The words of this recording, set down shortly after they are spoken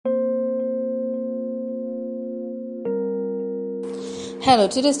Hello,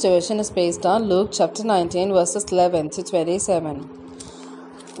 today's devotion is based on Luke chapter 19 verses 11 to 27.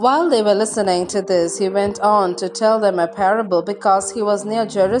 While they were listening to this, he went on to tell them a parable because he was near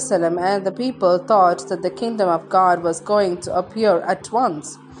Jerusalem and the people thought that the kingdom of God was going to appear at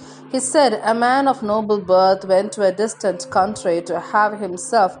once. He said, "A man of noble birth went to a distant country to have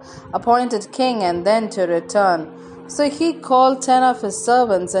himself appointed king and then to return. So he called 10 of his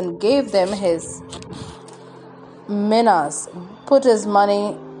servants and gave them his minas, put his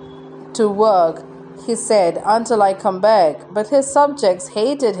money to work, he said, until I come back. But his subjects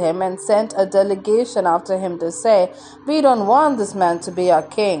hated him and sent a delegation after him to say, 'We don't want this man to be our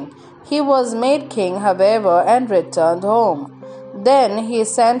king.' He was made king, however, and returned home. Then he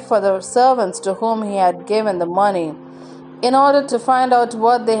sent for the servants to whom he had given the money, in order to find out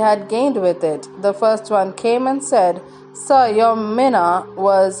what they had gained with it. The first one came and said, 'Sir, your mina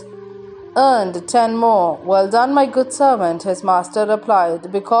was earned 10 more. 'Well done, my good servant,' his master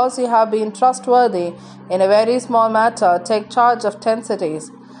replied. 'Because you have been trustworthy in a very small matter, take charge of 10 cities.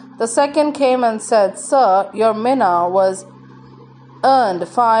 The second came and said, 'Sir, your mina was earned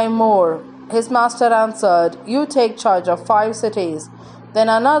 5 more. His master answered, 'You take charge of 5 cities. Then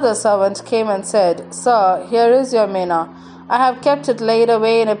another servant came and said, 'Sir, here is your mina. I have kept it laid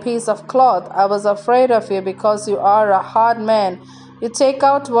away in a piece of cloth. I was afraid of you because you are a hard man. You take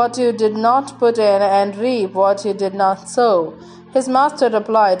out what you did not put in and reap what you did not sow.' His master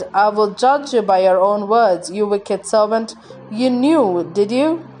replied, 'I will judge you by your own words, you wicked servant. You knew, did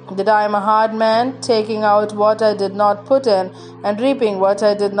you, that I am a hard man, taking out what I did not put in and reaping what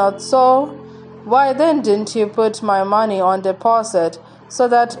I did not sow? Why then didn't you put my money on deposit, so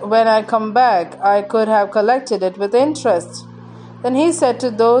that when I come back I could have collected it with interest?' Then he said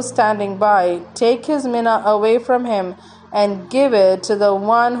to those standing by, 'Take his mina away from him and give it to the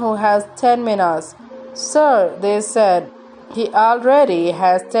one who has 10 minas.' 'Sir,' they said, 'he already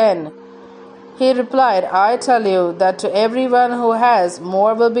has 10. He replied, 'I tell you that to everyone who has,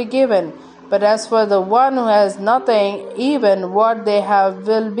 more will be given. But as for the one who has nothing, even what they have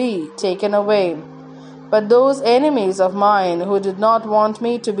will be taken away. But those enemies of mine who did not want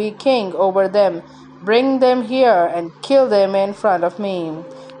me to be king over them, bring them here and kill them in front of me.'"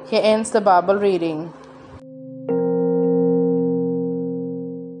 Here ends the Bible reading.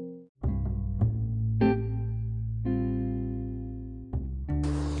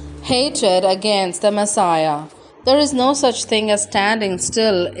 Hatred against the Messiah. There is no such thing as standing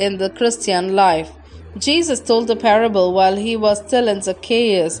still in the Christian life. Jesus told the parable while he was still in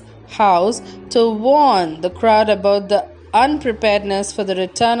Zacchaeus' house to warn the crowd about the unpreparedness for the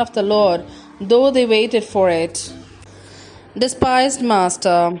return of the Lord, though they waited for it. Despised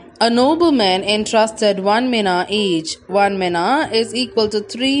master. A nobleman entrusted 1 mina each. 1 mina is equal to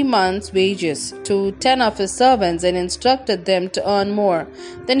 3 months' wages to 10 of his servants and instructed them to earn more.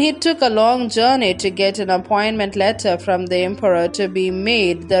 Then he took a long journey to get an appointment letter from the emperor to be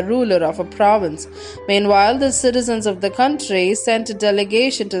made the ruler of a province. Meanwhile, the citizens of the country sent a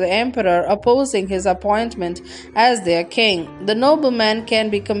delegation to the emperor opposing his appointment as their king. The nobleman can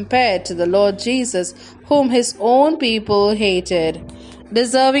be compared to the Lord Jesus, whom his own people hated.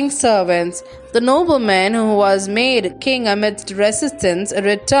 Deserving servants. The nobleman who was made king amidst resistance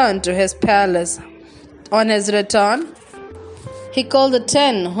returned to his palace. On his return, he called the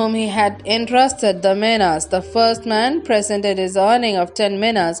 10 whom he had entrusted the minas. The first man presented his earning of 10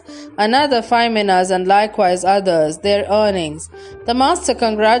 minas, another 5 minas, and likewise others their earnings. The master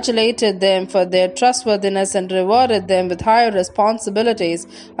congratulated them for their trustworthiness and rewarded them with higher responsibilities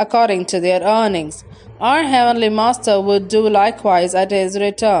according to their earnings. Our heavenly master would do likewise at his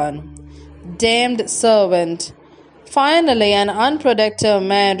return. Damned servant. Finally, an unproductive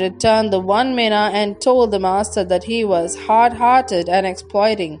man returned the 1 mina and told the master that he was hard-hearted and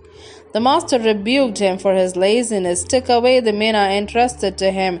exploiting. The master rebuked him for his laziness, took away the mina entrusted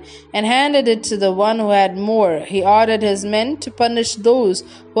to him, and handed it to the one who had more. He ordered his men to punish those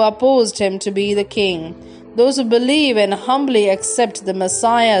who opposed him to be the king. Those who believe and humbly accept the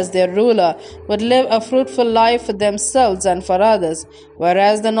Messiah as their ruler would live a fruitful life for themselves and for others,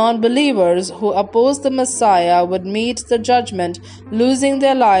 whereas the non-believers who oppose the Messiah would meet the judgment, losing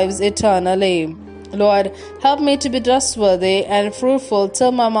their lives eternally. Lord, help me to be trustworthy and fruitful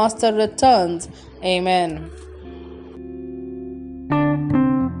till my Master returns. Amen.